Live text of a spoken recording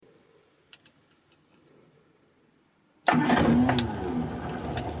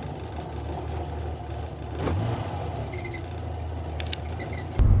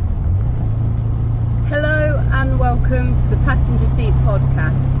Seat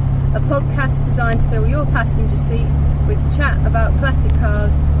podcast, a podcast designed to fill your passenger seat with chat about classic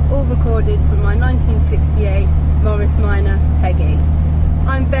cars, all recorded from my 1968 Morris Minor Peggy.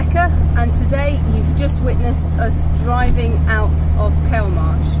 I'm Becca, and today you've just witnessed us driving out of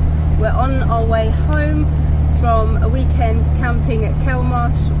Kelmarsh. We're on our way home from a weekend camping at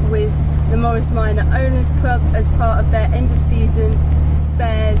Kelmarsh with the Morris Minor Owners Club as part of their end of season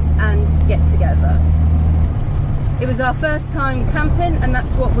spares and get together. It was our first time camping, and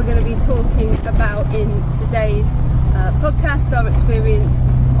that's what we're going to be talking about in today's podcast, our experience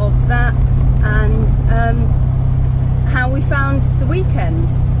of that and how we found the weekend.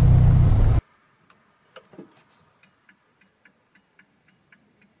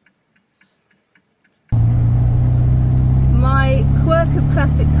 My quirk of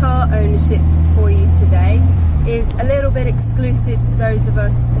classic car ownership for you today is a little bit exclusive to those of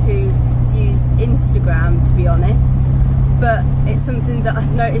us who use Instagram, to be honest, but it's something that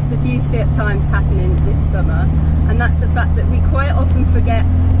I've noticed a few times happening this summer, and that's the fact that we quite often forget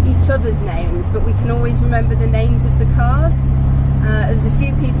each other's names, but we can always remember the names of the cars. There's a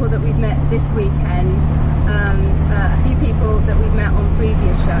few people that we've met this weekend and a few people that we've met on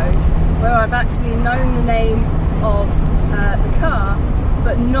previous shows where I've actually known the name of the car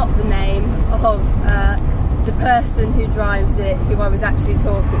but not the name of the person who drives it, who I was actually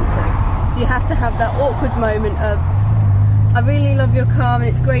talking to. So you have to have that awkward moment of, I really love your car and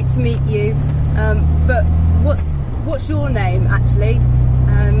it's great to meet you, but what's your name actually?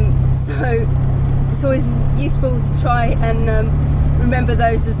 So it's always useful to try and remember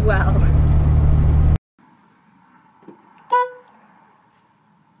those as well.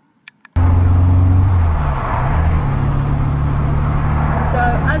 So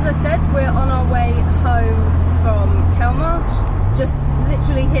as I said, we're on our way home from Kelmarsh. Just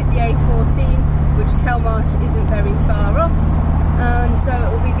literally hit the A14, which Kelmarsh isn't very far off, and so it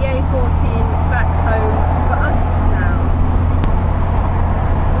will be the A14 back home for us now.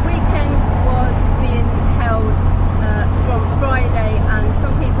 The weekend was being held from Friday, and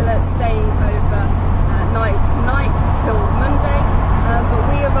some people are staying over night to night till Monday, but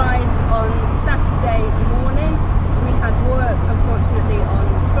we arrived on Saturday morning. We had work unfortunately on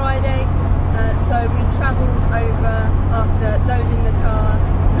Friday, so we travelled over after loading the car,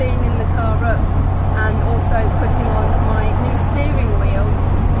 cleaning the car up, and also putting on my new steering wheel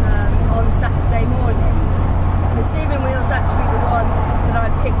on Saturday morning. The steering wheel is actually the one that I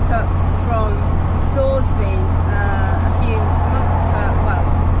picked up from Thorsby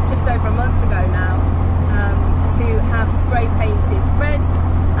just over a month ago now, to have spray painted red,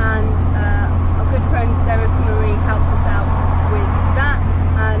 and our good friends Derek and Marie helped us out with that,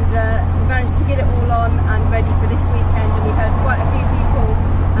 and we managed to get it all on and ready for this weekend, and we heard quite a few people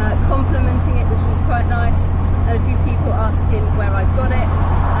complimenting it, which was quite nice, and a few people asking where I got it,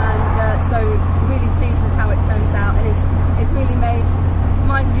 and so really pleased with how it turns out, and it's really made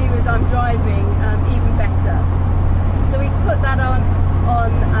my view as I'm driving even better. So we put that on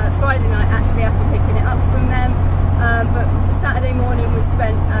Friday night actually after picking it up from them, but Saturday morning was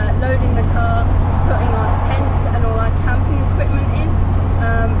spent loading the car, putting our tent and all our camping equipment in,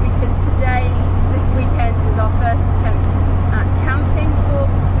 because this weekend was our first attempt at camping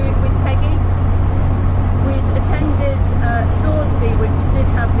with Peggy. We'd attended Thorsby, which did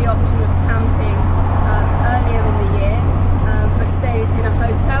have the option of camping earlier in the year, but stayed in a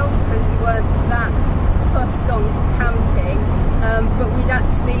hotel because we weren't that fussed on camping, but we'd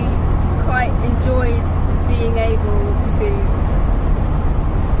actually quite enjoyed being able to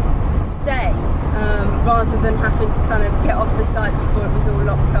stay rather than having to kind of get off the site before it was all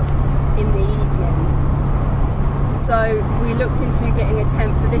locked up in the evening. So we looked into getting a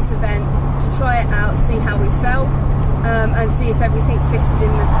tent for this event to try it out, see how we felt, and see if everything fitted in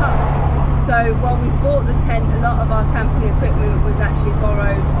the car. So while we've bought the tent, a lot of our camping equipment was actually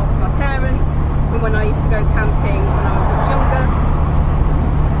borrowed off my parents from when I used to go camping when I was much younger.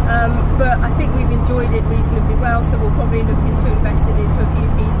 But I think we've enjoyed it reasonably well, so we'll probably look into investing into a few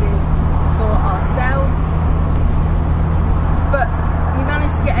pieces for ourselves. But we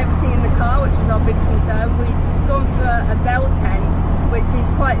managed to get everything in the car, which was our big concern. We'd gone for a bell tent, which is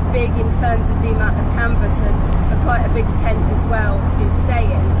quite big in terms of the amount of canvas, and quite a big tent as well to stay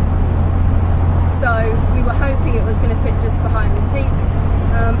in. So we were hoping it was going to fit just behind the seats,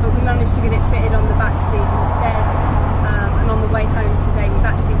 but we managed to get it fitted on the back seat instead, and on the way home today we've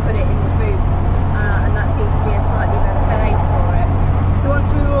actually put it in the boot, and that seems to be a slightly better place for it. So once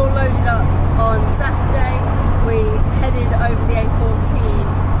we were all loaded up on Saturday, we headed over the A14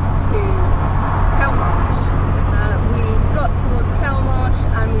 to Kelmarsh. We got towards Kelmarsh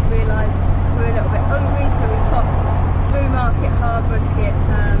and we realised we were a little bit hungry, so we popped through Market Harbour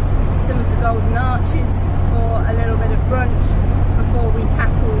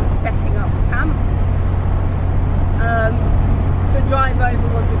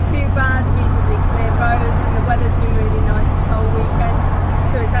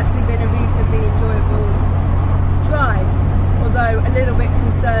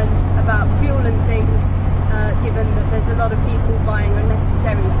concerned about fuel and things, given that there's a lot of people buying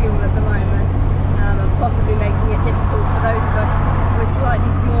unnecessary fuel at the moment, and possibly making it difficult for those of us with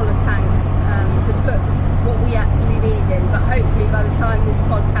slightly smaller tanks to put what we actually need in. But hopefully by the time this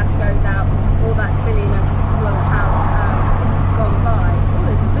podcast goes out, all that silliness will have gone by. Oh,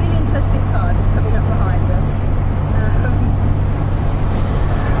 there's a really interesting car just coming up behind us.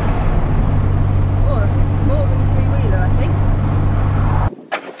 Morgan three-wheeler, I think.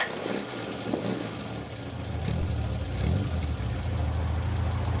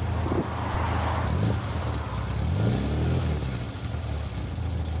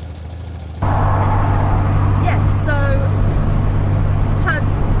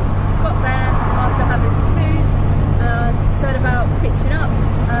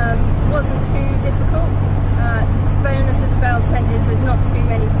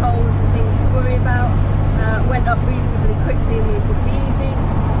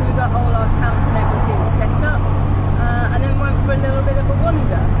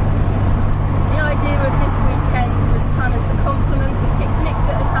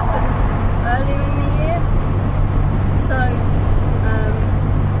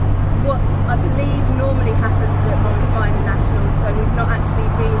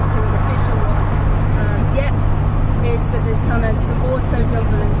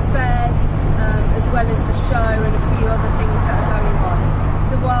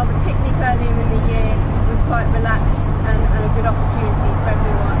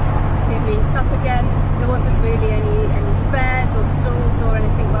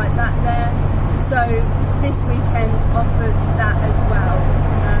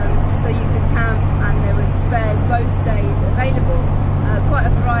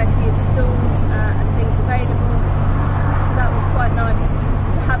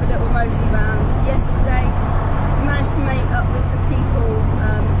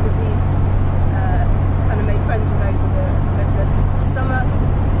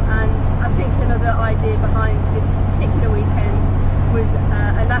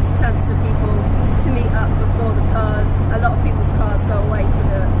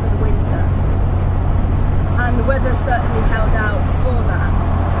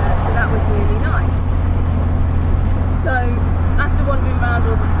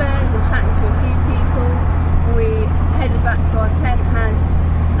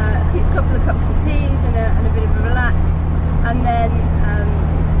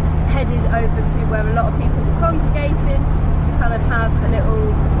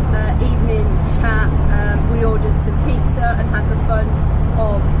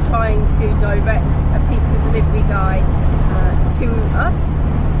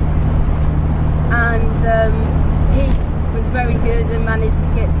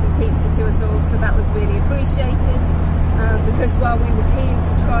 Because while we were keen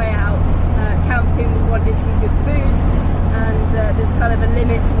to try out camping, we wanted some good food, and there's kind of a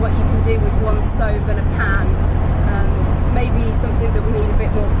limit to what you can do with one stove and a pan. Maybe something that we need a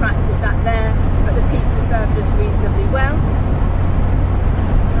bit more practice at there, but the pizza served us reasonably well.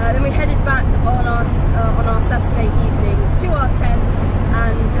 Then we headed back on our Saturday evening to our tent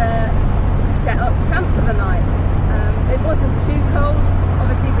and set up camp for the night. It wasn't too cold.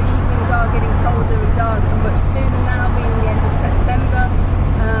 Obviously the evenings are getting colder and darker much sooner now, being the end of September.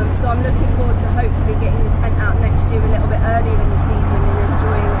 So I'm looking forward to hopefully getting the tent out next year a little bit earlier in the season and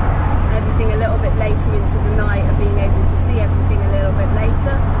enjoying everything a little bit later into the night and being able to see everything a little bit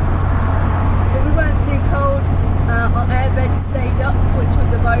later. But we weren't too cold. Our airbed stayed up, which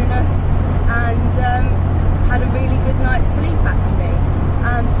was a bonus, and had a really good night's sleep actually.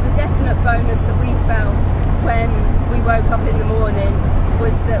 And the definite bonus that we felt when we woke up in the morning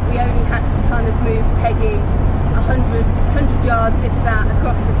was that we only had to kind of move Peggy 100 yards, if that,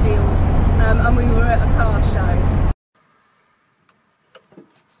 across the field, and we were at a car show.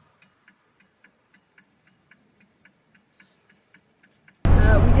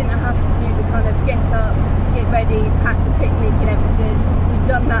 We didn't have to do the kind of get up, get ready, pack the picnic and everything. We'd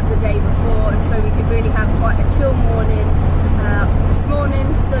done that the day before, and so we could really have quite a chill morning this morning,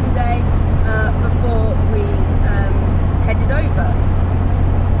 Sunday, before we headed over.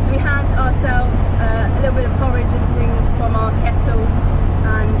 So we had ourselves a little bit of porridge and things from our kettle,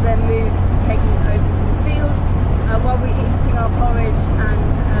 and then moved Peggy over to the field. While we were eating our porridge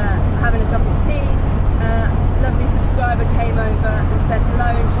and having a cup of tea, a lovely subscriber came over and said hello,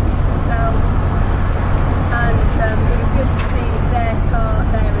 introduced themselves, and it was good to see their car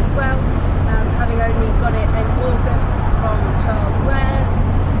there as well, having only got it in August from Charles Ware's.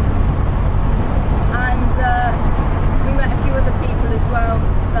 And we met a few other people as well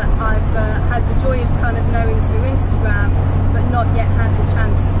that I've had the joy joy of kind of knowing through Instagram, but not yet had the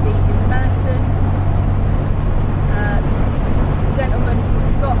chance to meet in person. A gentleman from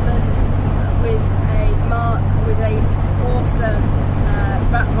Scotland with a awesome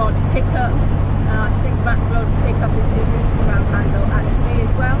rat rod pickup. I think rat rod pickup is his Instagram handle actually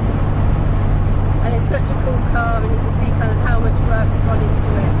as well. And it's such a cool car, and you can see kind of how much work's gone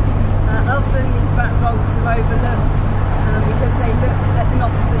into it. Often these rat rods are overlooked because they look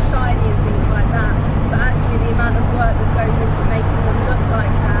not so shiny and things like that, but actually the amount of work that goes into making them look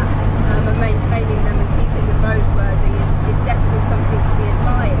like that and maintaining them and keeping them roadworthy is definitely something to be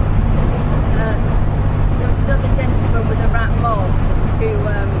admired. There was another gentleman with a rat mob who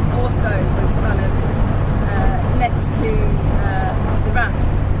also was kind of next to the rat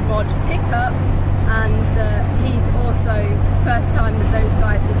rod pickup, and he'd also, first time that those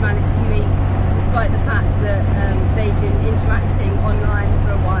guys had managed to meet, despite the fact that they'd been interacting online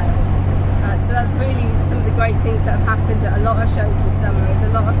for a while. So that's really some of the great things that have happened at a lot of shows this summer, is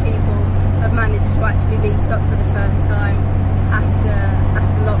a lot of people have managed to actually meet up for the first time after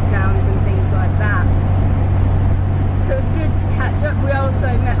lockdowns and things like that. So it was good to catch up. We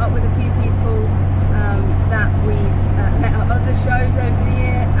also met up with a few people that we'd met at other shows over the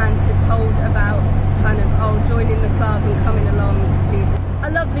year and had told about kind of joining the club and coming along to.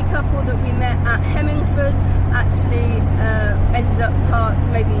 A lovely couple that we met at Hemmingford actually ended up parked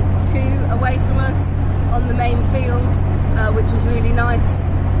maybe 2 away from us on the main field, which was really nice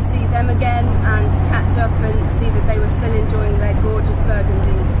to see them again and to catch up and see that they were still enjoying their gorgeous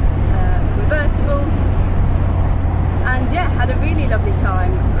burgundy convertible. And yeah, had a really lovely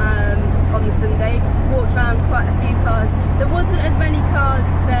time on the Sunday. Walked around quite a few cars. There wasn't as many cars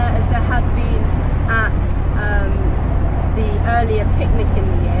there as there had been at the earlier picnic in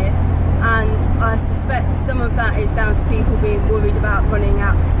the year, and I suspect some of that is down to people being worried about running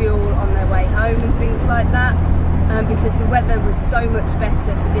out of fuel on their way home and things like that, because the weather was so much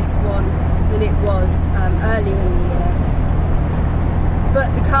better for this one than it was earlier in the year. But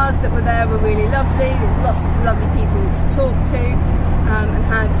the cars that were there were really lovely, lots of lovely people to talk to, and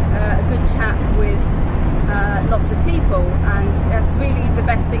had a good chat with lots of people. And that's really the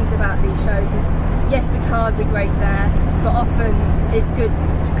best things about these shows is, yes, the cars are great there, but often it's good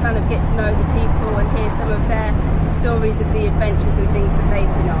to kind of get to know the people and hear some of their stories of the adventures and things that they've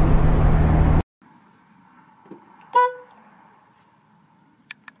been on.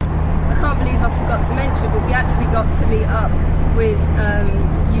 I can't believe I forgot to mention, but we actually got to meet up with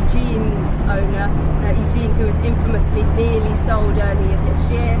Eugene's owner, Eugene, who was infamously nearly sold earlier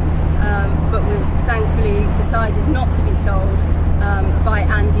this year, but was thankfully decided not to be sold by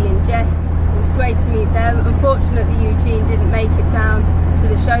Andy and Jess. It was great to meet them. Unfortunately, Eugene didn't make it down to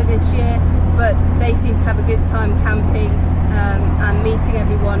the show this year, but they seem to have a good time camping and meeting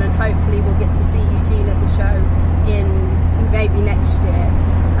everyone, and hopefully we'll get to see Eugene at the show in maybe next year.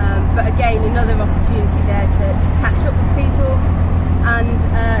 But again, another opportunity there to catch up with people and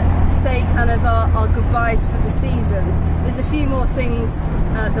say kind of our goodbyes for the season. There's a few more things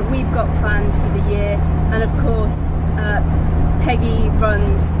that we've got planned for the year, and of course Peggy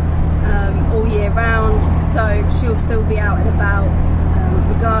runs all year round, so she'll still be out and about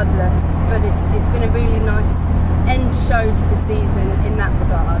regardless, but it's been a really nice end show to the season in that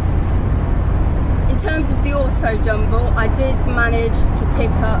regard. In terms of the auto jumble, I did manage to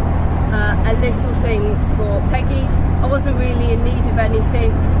pick up a little thing for Peggy. I wasn't really in need of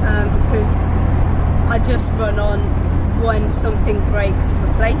anything because I just run on when something breaks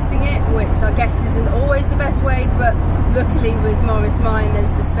replacing it, which I guess isn't always the best way, but luckily with Morris Miners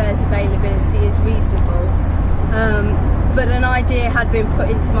the spares availability is reasonable. But an idea had been put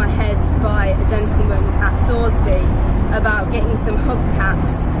into my head by a gentleman at Thorsby about getting some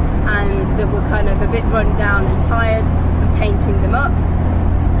hubcaps and that were kind of a bit run down and tired, and painting them up,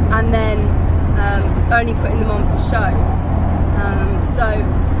 and then only putting them on for shows. So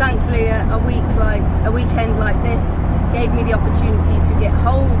thankfully a weekend like this gave me the opportunity to get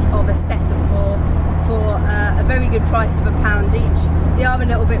hold of a set of 4 for a very good price of £1 each. They are a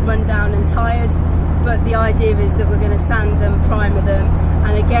little bit run down and tired, but the idea is that we're going to sand them, primer them,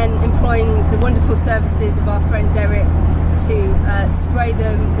 and again employing the wonderful services of our friend Derek to spray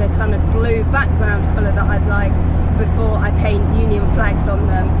them the kind of blue background colour that I'd like before I paint Union flags on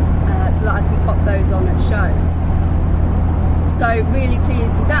them, so that I can pop those on at shows. So really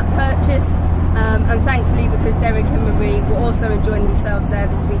pleased with that purchase, and thankfully, because Derek and Marie were also enjoying themselves there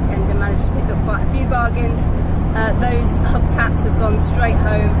this weekend and managed to pick up quite a few bargains, those hubcaps have gone straight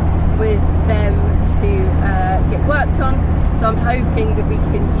home with them to get worked on, so I'm hoping that we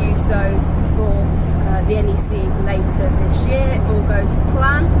can use those for the NEC later this year if all goes to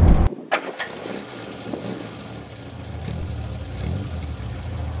plan.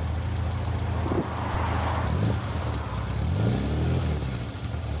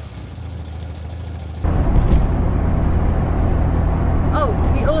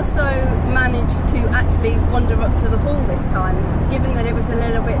 We also managed to actually wander up to the hall this time, given that it was a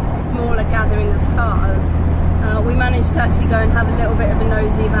little bit smaller gathering of cars. We managed to actually go and have a little bit of a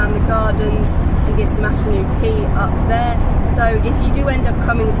nosy around the gardens and get some afternoon tea up there. So if you do end up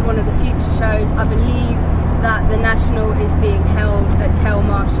coming to one of the future shows, I believe that the National is being held at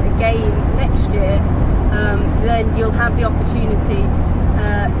Kelmarsh again next year, then you'll have the opportunity,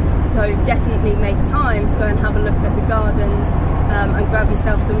 so definitely make time to go and have a look at the gardens and grab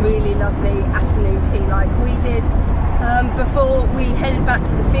yourself some really lovely afternoon tea like we did before we headed back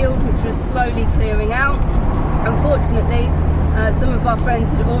to the field, which was slowly clearing out. Unfortunately, some of our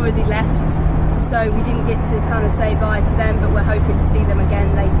friends had already left, so we didn't get to kind of say bye to them, but we're hoping to see them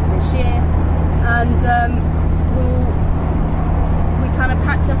again later this year. And we kind of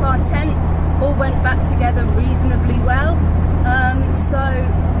packed up our tent, all went back together reasonably well, so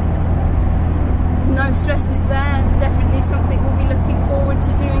no stresses there. Definitely something we'll be looking forward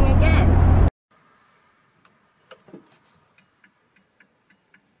to doing again.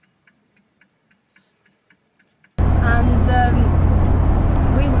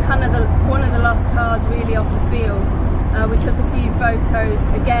 We were kind of one of the last cars really off the field. We took a few photos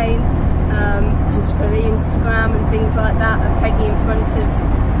again, just for the Instagram and things like that, of Peggy in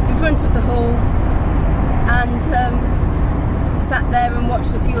front of the hall, and sat there and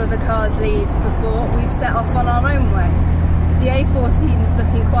watched a few other cars leave before we've set off on our own way. The A14's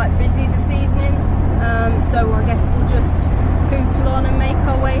looking quite busy this evening, so I guess we'll just hootle on and make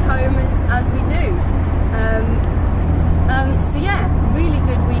our way home as we do. So yeah, really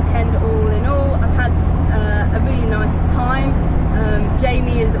good weekend all in all. I've had a really nice time.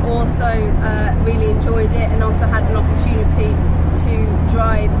 Jamie has also really enjoyed it, and also had an opportunity to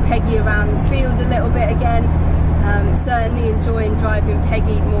drive Peggy around the field a little bit again. Certainly enjoying driving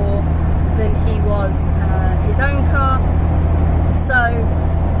Peggy more than he was his own car. So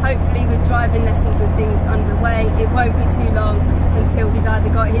hopefully with driving lessons and things underway, it won't be too long until he's either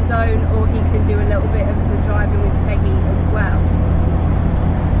got his own or he can do a little bit of the driving with Peggy as well.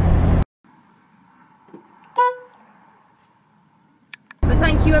 But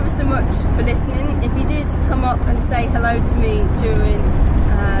thank you ever so much for listening. If you did come up and say hello to me during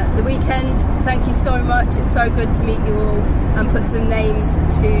the weekend, thank you so much. It's so good to meet you all and put some names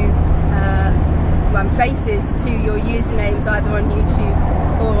to faces to your usernames, either on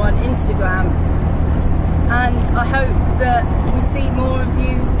YouTube or on Instagram. And I hope that we see more of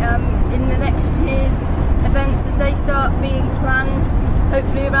you in the next year's events as they start being planned,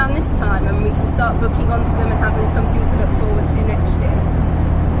 hopefully around this time, and we can start booking onto them and having something to look forward to next year.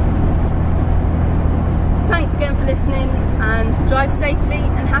 Thanks again for listening, and drive safely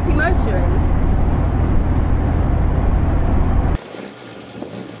and happy motoring.